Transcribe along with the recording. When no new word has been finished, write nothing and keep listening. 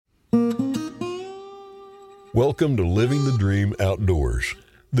Welcome to Living the Dream Outdoors,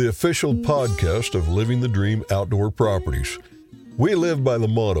 the official podcast of Living the Dream Outdoor Properties. We live by the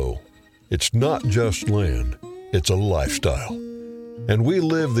motto, it's not just land, it's a lifestyle. And we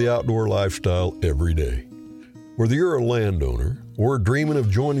live the outdoor lifestyle every day. Whether you're a landowner or dreaming of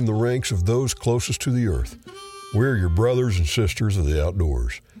joining the ranks of those closest to the earth, we're your brothers and sisters of the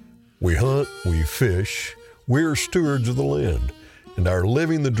outdoors. We hunt, we fish, we're stewards of the land. And our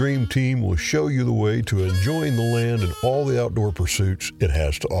Living the Dream team will show you the way to enjoying the land and all the outdoor pursuits it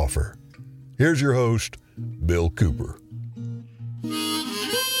has to offer. Here's your host, Bill Cooper.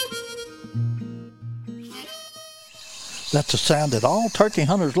 That's a sound that all turkey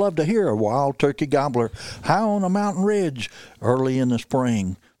hunters love to hear, a wild turkey gobbler high on a mountain ridge early in the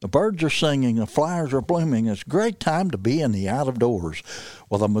spring. The birds are singing, the flowers are blooming. It's a great time to be in the out of doors.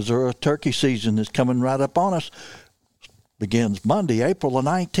 Well, the Missouri turkey season is coming right up on us. Begins Monday, April the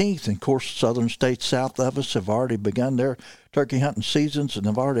 19th. And, of course, southern states south of us have already begun their turkey hunting seasons, and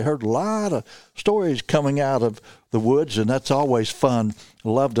I've already heard a lot of stories coming out of the woods, and that's always fun. I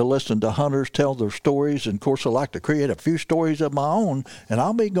love to listen to hunters tell their stories, and, of course, I like to create a few stories of my own, and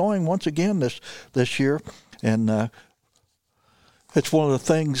I'll be going once again this year. And it's one of the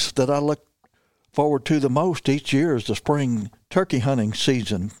things that I look forward to the most each year is the spring turkey hunting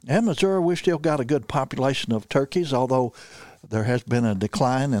season. In Missouri, we still got a good population of turkeys, although there has been a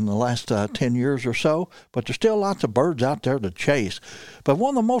decline in the last 10 years or so, but there's still lots of birds out there to chase. But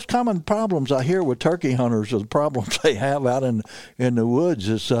one of the most common problems I hear with turkey hunters, or the problems they have out in the woods,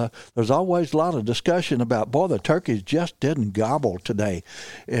 is there's always a lot of discussion about, boy, the turkeys just didn't gobble today.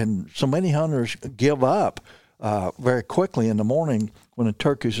 And so many hunters give up very quickly in the morning when the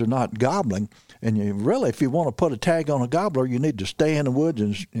turkeys are not gobbling. And you really, if you want to put a tag on a gobbler, you need to stay in the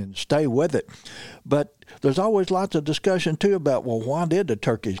woods and stay with it. But there's always lots of discussion, too, about, well, why did the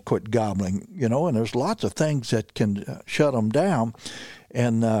turkeys quit gobbling? You know, and there's lots of things that can shut them down.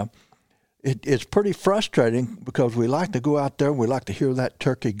 And it's pretty frustrating because we like to go out there, we like to hear that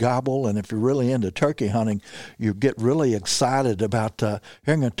turkey gobble, and if you're really into turkey hunting, you get really excited about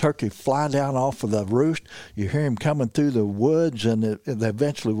hearing a turkey fly down off of the roost. You hear him coming through the woods, and they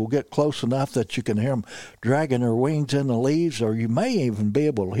eventually will get close enough that you can hear them dragging their wings in the leaves, or you may even be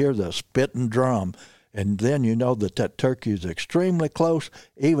able to hear the spitting drum. And then you know that turkey is extremely close,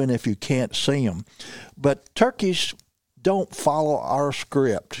 even if you can't see them. But turkeys don't follow our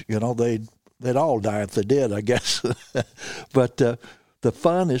script. You know, they'd all die if they did, I guess. But the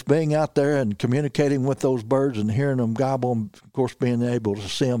fun is being out there and communicating with those birds and hearing them gobble, and, of course, being able to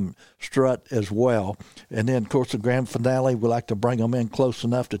see them strut as well. And then, of course, the grand finale, we like to bring them in close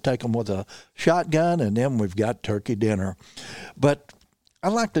enough to take them with a shotgun, and then we've got turkey dinner. But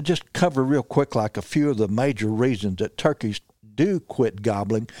I'd like to just cover real quick like a few of the major reasons that turkeys do quit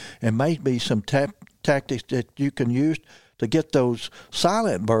gobbling, and maybe some tactics that you can use to get those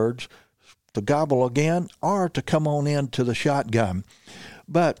silent birds to gobble again or to come on into the shotgun.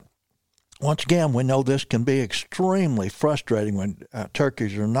 But once again, we know this can be extremely frustrating when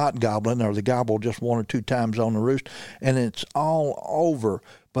turkeys are not gobbling, or they gobble just one or two times on the roost, and it's all over.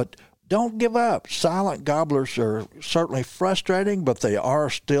 But don't give up. Silent gobblers are certainly frustrating, but they are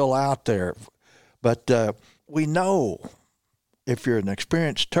still out there. But we know, if you're an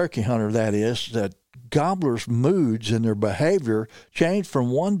experienced turkey hunter, that is, that gobblers' moods and their behavior change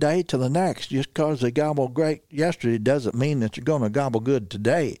from one day to the next. Just because they gobbled great yesterday doesn't mean that you're going to gobble good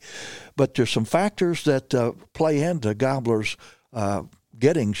today. But there's some factors that play into gobblers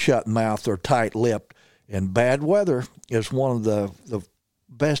getting shut-mouthed or tight-lipped. And bad weather is one of the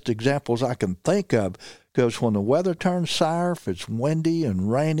best examples I can think of, because when the weather turns sour, if it's windy and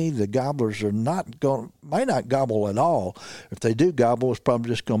rainy, the gobblers are may not gobble at all. If they do gobble, it's probably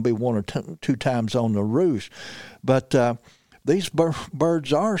just going to be one or two times on the roost. But these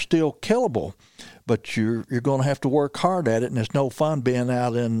birds are still killable, but you're going to have to work hard at it, and it's no fun being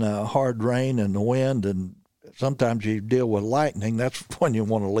out in hard rain and the wind, and sometimes you deal with lightning. That's when you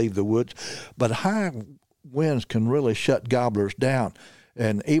want to leave the woods. But high winds can really shut gobblers down.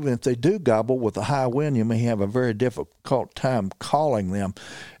 And even if they do gobble with a high wind, you may have a very difficult time calling them.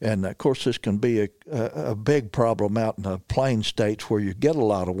 And, of course, this can be a big problem out in the plain states where you get a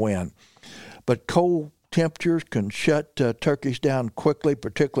lot of wind. But cold temperatures can shut turkeys down quickly,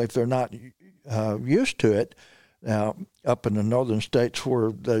 particularly if they're not used to it. Now, up in the northern states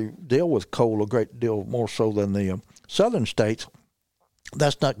where they deal with cold a great deal more so than the southern states,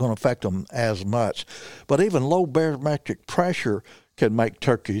 that's not going to affect them as much. But even low barometric pressure can make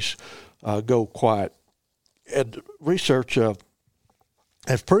turkeys go quiet. And research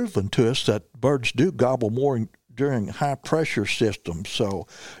has proven to us that birds do gobble more during high-pressure systems. So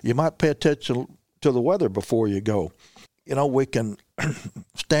you might pay attention to the weather before you go. You know, we can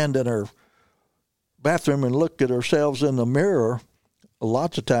stand in our bathroom and look at ourselves in the mirror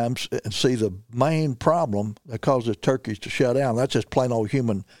lots of times and see the main problem that causes turkeys to shut down. That's just plain old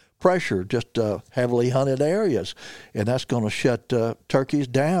human pressure, just heavily hunted areas. And that's going to shut turkeys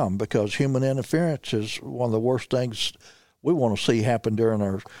down because human interference is one of the worst things we want to see happen during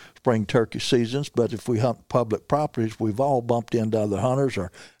our spring turkey seasons. But if we hunt public properties, we've all bumped into other hunters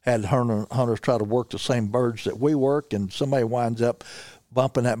or had hunters try to work the same birds that we work, and somebody winds up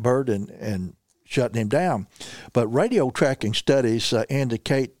bumping that bird and shutting him down. But radio tracking studies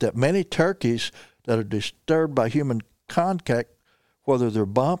indicate that many turkeys that are disturbed by human contact, whether they're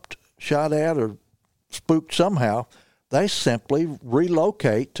bumped, shot at, or spooked somehow, they simply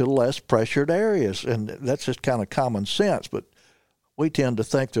relocate to less pressured areas. And that's just kind of common sense, but we tend to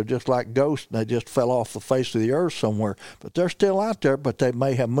think they're just like ghosts and they just fell off the face of the earth somewhere. But they're still out there, but they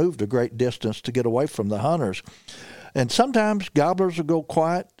may have moved a great distance to get away from the hunters. And sometimes gobblers will go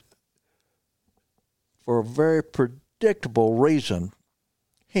quiet for a very predictable reason.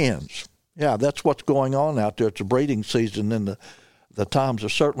 Hens. Yeah, that's what's going on out there. It's a breeding season, and the toms are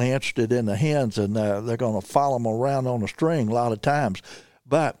certainly interested in the hens, and they're going to follow them around on a string a lot of times.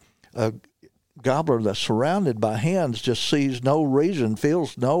 But a gobbler that's surrounded by hens just sees no reason,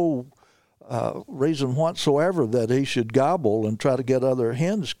 feels no reason whatsoever that he should gobble and try to get other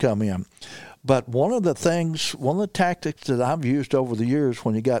hens to come in. But one of the tactics that I've used over the years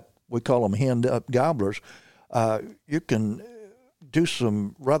when we call them henned-up gobblers, you can do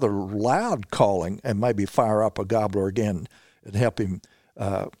some rather loud calling and maybe fire up a gobbler again and help him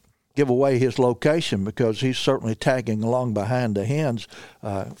give away his location, because he's certainly tagging along behind the hens,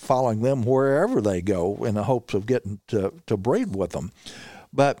 following them wherever they go in the hopes of getting to breed with them.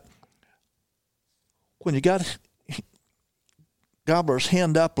 But when you got gobblers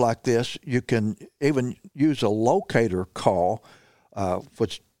henned up like this, you can even use a locator call,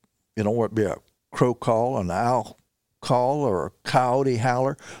 which, whether it be a crow call, an owl call, or a coyote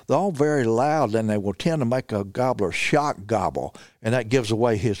howler. They're all very loud, and they will tend to make a gobbler shock gobble, and that gives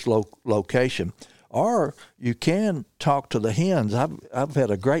away his location. Or you can talk to the hens. I've had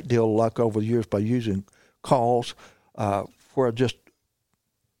a great deal of luck over the years by using calls where I just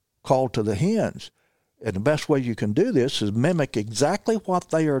call to the hens. And the best way you can do this is mimic exactly what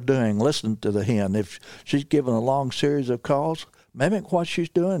they are doing. Listen to the hen. If she's giving a long series of calls, mimic what she's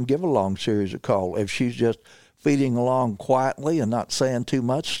doing, give a long series of calls. If she's just feeding along quietly and not saying too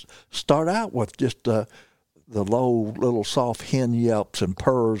much, start out with just the low little soft hen yelps and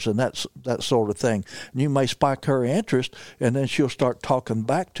purrs and that sort of thing. And you may spike her interest, and then she'll start talking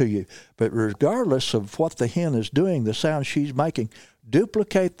back to you. But regardless of what the hen is doing, the sound she's making,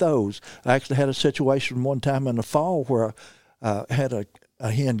 duplicate those. I actually had a situation one time in the fall where I had a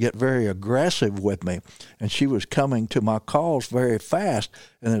hen get very aggressive with me, and she was coming to my calls very fast,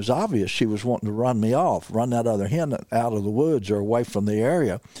 and it was obvious she was wanting to run me off, run that other hen out of the woods or away from the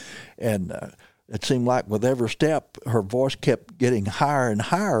area. And it seemed like with every step, her voice kept getting higher and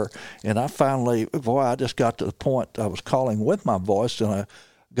higher, and I just got to the point I was calling with my voice, and I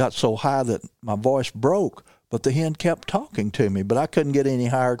got so high that my voice broke, but the hen kept talking to me, but I couldn't get any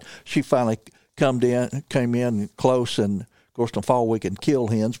higher. She finally came in close, and of course, in the fall we can kill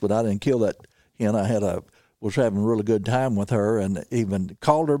hens, but I didn't kill that hen. Was having a really good time with her, and even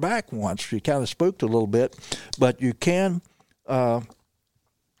called her back once. She kind of spooked a little bit, but you can call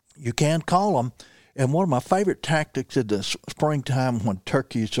them. And one of my favorite tactics in the springtime when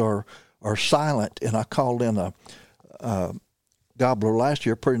turkeys are silent, and I called in a gobbler last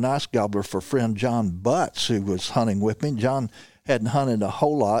year, a pretty nice gobbler for friend John Butts, who was hunting with me. John hadn't hunted a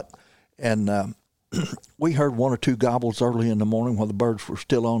whole lot, and we heard one or two gobbles early in the morning when the birds were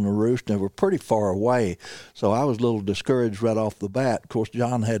still on the roost, and they were pretty far away. So I was a little discouraged right off the bat. Of course,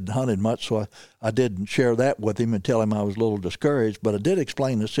 John hadn't hunted much, so I didn't share that with him and tell him I was a little discouraged, but I did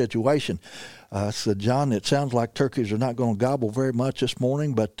explain the situation. I said, John, it sounds like turkeys are not going to gobble very much this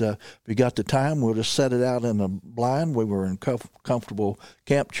morning, but if you got the time, we'll just set it out in the blind. We were in comfortable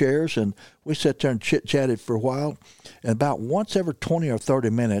camp chairs, and we sat there and chit-chatted for a while. And about once every 20 or 30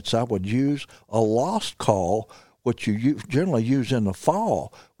 minutes, I would use a lost call, which you generally use in the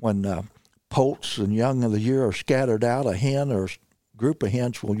fall when poults and young of the year are scattered out. A hen or a group of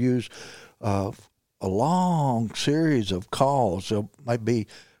hens will use a long series of calls. There might be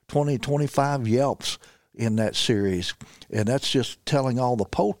 20, 25 yelps in that series. And that's just telling all the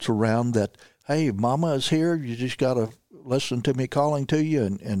poults around that, hey, mama is here. You just got to listen to me calling to you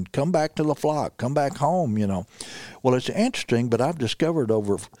and come back to the flock, come back home, Well, it's interesting, but I've discovered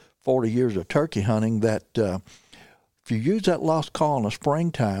over 40 years of turkey hunting that if you use that lost call in the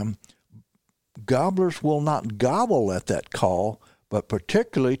springtime, gobblers will not gobble at that call, but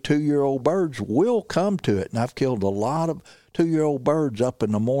particularly 2-year-old birds will come to it. And I've killed a lot of 2-year-old birds up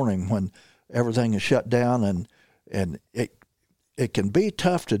in the morning when everything is shut down, and it can be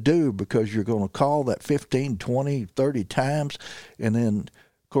tough to do because you're going to call that 15, 20, 30 times, and then,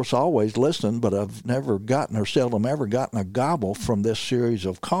 of course, I always listen, but I've never gotten or seldom ever gotten a gobble from this series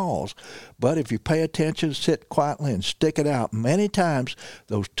of calls. But if you pay attention, sit quietly, and stick it out, many times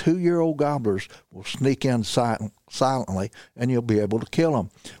those 2-year-old gobblers will sneak in silently, and you'll be able to kill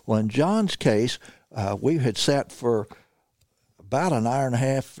them. Well, in John's case, we had sat for about an hour and a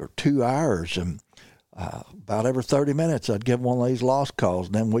half or 2 hours, and about every 30 minutes I'd give one of these lost calls,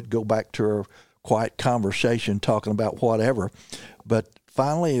 and then we'd go back to our quiet conversation talking about whatever. But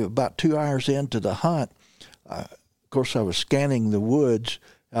finally, about 2 hours into the hunt, of course, I was scanning the woods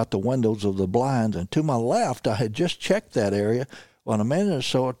out the windows of the blinds, and to my left, I had just checked that area. Well, in a minute or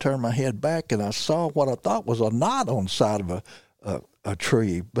so, I turned my head back, and I saw what I thought was a knot on the side of a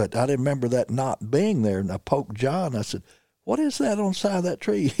tree, but I didn't remember that knot being there, and I poked John. I said, "What is that on the side of that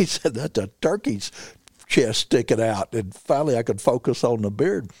tree?" He said, "That's a turkey's chest sticking out." And finally I could focus on the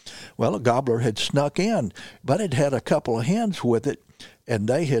beard. Well, a gobbler had snuck in, but it had a couple of hens with it, and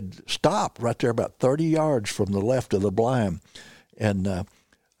they had stopped right there about 30 yards from the left of the blind. And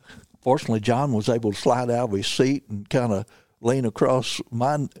fortunately, John was able to slide out of his seat and kind of lean across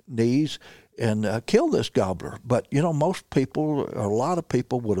my knees and kill this gobbler. But, you know, most people, or a lot of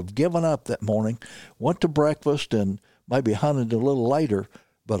people, would have given up that morning, went to breakfast, and maybe hunted a little later.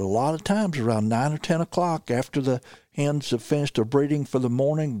 But a lot of times around 9 or 10 o'clock, after the hens have finished their breeding for the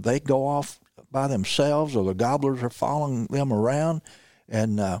morning, they go off by themselves, or the gobblers are following them around,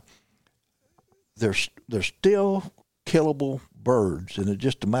 and they're still killable birds. And it's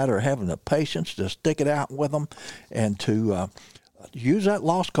just a matter of having the patience to stick it out with them and to use that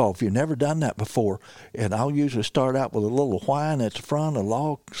lost call if you've never done that before. And I'll usually start out with a little whine at the front, a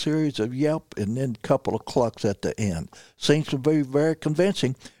long series of yelp, and then a couple of clucks at the end. Seems to be very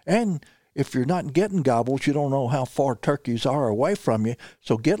convincing. And if you're not getting gobbles, you don't know how far turkeys are away from you,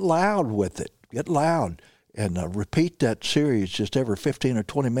 so get loud with it. Get loud and repeat that series just every 15 or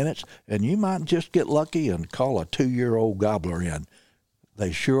 20 minutes, and you might just get lucky and call a 2-year-old gobbler in.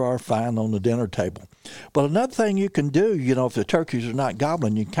 They sure are fine on the dinner table. But another thing you can do, you know, if the turkeys are not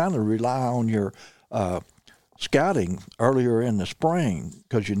gobbling, you kind of rely on your scouting earlier in the spring,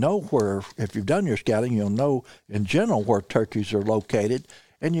 because you know where, if you've done your scouting, you'll know in general where turkeys are located,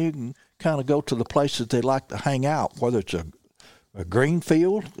 and you can kind of go to the places they like to hang out, whether it's a green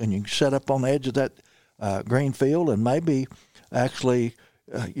field, and you can set up on the edge of that green field, and maybe actually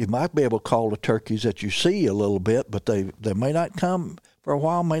you might be able to call the turkeys that you see a little bit, but they may not come for a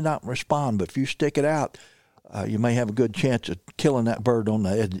while, may not respond. But if you stick it out, you may have a good chance of killing that bird on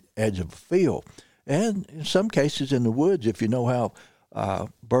the edge of a field. And in some cases in the woods, if you know how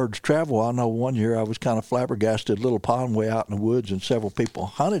birds travel, I know one year I was kind of flabbergasted, a little pond way out in the woods, and several people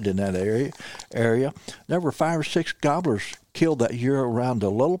hunted in that area. There were 5 or 6 gobblers killed that year around a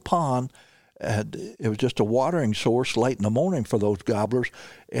little pond. And it was just a watering source late in the morning for those gobblers,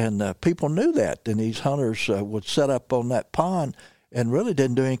 and people knew that. And these hunters would set up on that pond and really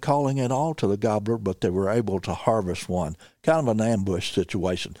didn't do any calling at all to the gobbler, but they were able to harvest one. Kind of an ambush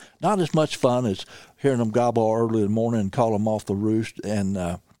situation. Not as much fun as hearing them gobble early in the morning and call them off the roost and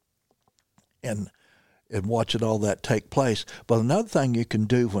watching all that take place. But another thing you can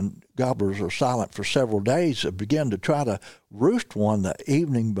do when gobblers are silent for several days is begin to try to roost one the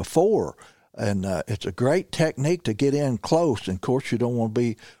evening before. And it's a great technique to get in close. And, of course, you don't want to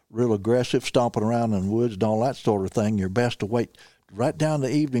be real aggressive, stomping around in the woods and all that sort of thing. You're best to wait right down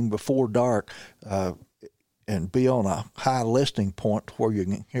the evening before dark and be on a high listening point where you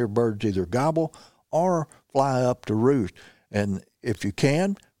can hear birds either gobble or fly up to roost. And if you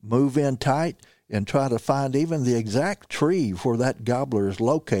can, move in tight and try to find even the exact tree where that gobbler is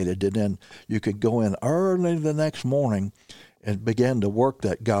located. And then you could go in early the next morning and begin to work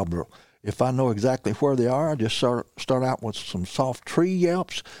that gobbler. If I know exactly where they are, I just start out with some soft tree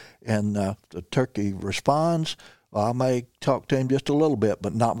yelps, and the turkey responds. I may talk to him just a little bit,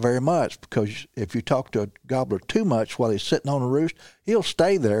 but not very much, because if you talk to a gobbler too much while he's sitting on a roost, he'll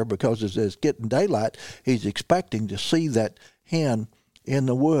stay there, because as it's getting daylight, he's expecting to see that hen in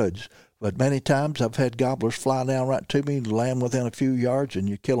the woods. But many times I've had gobblers fly down right to me, land within a few yards, and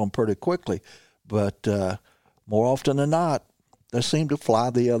you kill them pretty quickly. But more often than not, they seem to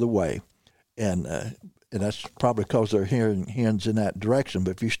fly the other way. And that's probably because they're hearing hens in that direction.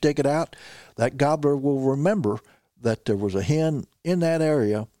 But if you stick it out, that gobbler will remember that there was a hen in that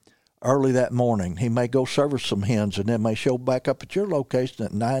area early that morning. He may go service some hens and then may show back up at your location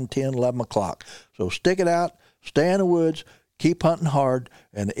at 9, 10, 11 o'clock. So stick it out, stay in the woods, keep hunting hard,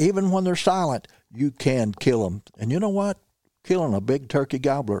 and even when they're silent, you can kill them. And you know what? Killing a big turkey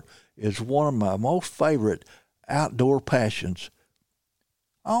gobbler is one of my most favorite outdoor passions.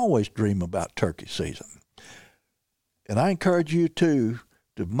 I always dream about turkey season. And I encourage you, too,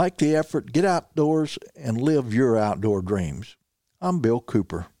 to make the effort, get outdoors, and live your outdoor dreams. I'm Bill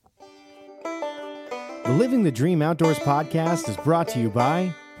Cooper. The Living the Dream Outdoors podcast is brought to you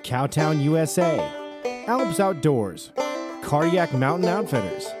by Cowtown, USA, Alps Outdoors, Cardiac Mountain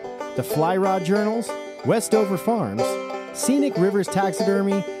Outfitters, the Fly Rod Journals, Westover Farms, Scenic Rivers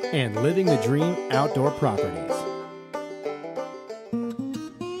Taxidermy, and Living the Dream Outdoor Properties.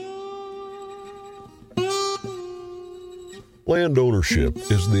 Land ownership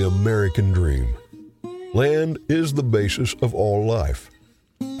is the American dream. Land is the basis of all life.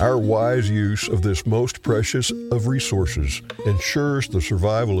 Our wise use of this most precious of resources ensures the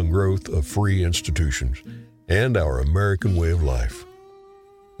survival and growth of free institutions and our American way of life.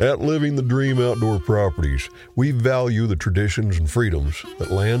 At Living the Dream Outdoor Properties, we value the traditions and freedoms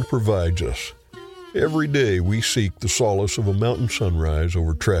that land provides us. Every day we seek the solace of a mountain sunrise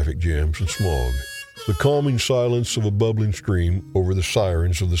over traffic jams and smog, the calming silence of a bubbling stream over the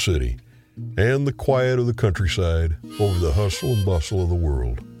sirens of the city, and the quiet of the countryside over the hustle and bustle of the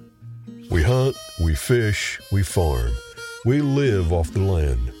world. We hunt, we fish, we farm. We live off the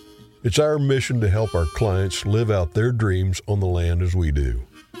land. It's our mission to help our clients live out their dreams on the land as we do.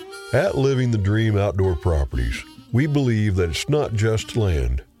 At Living the Dream Outdoor Properties, we believe that it's not just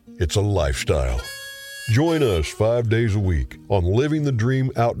land, it's a lifestyle. Join us 5 days a week on Living the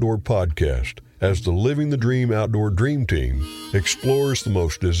Dream Outdoor Podcast as the Living the Dream Outdoor Dream Team explores the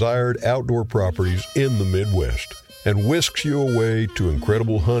most desired outdoor properties in the Midwest and whisks you away to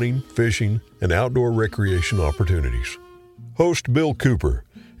incredible hunting, fishing, and outdoor recreation opportunities. Host Bill Cooper,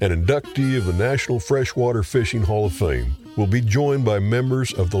 an inductee of the National Freshwater Fishing Hall of Fame, will be joined by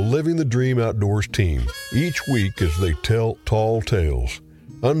members of the Living the Dream Outdoors team each week as they tell tall tales,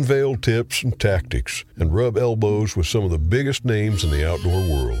 unveil tips and tactics, and rub elbows with some of the biggest names in the outdoor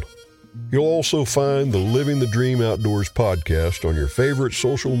world. You'll also find the Living the Dream Outdoors podcast on your favorite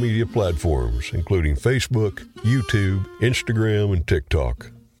social media platforms, including Facebook, YouTube, Instagram, and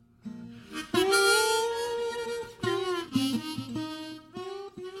TikTok.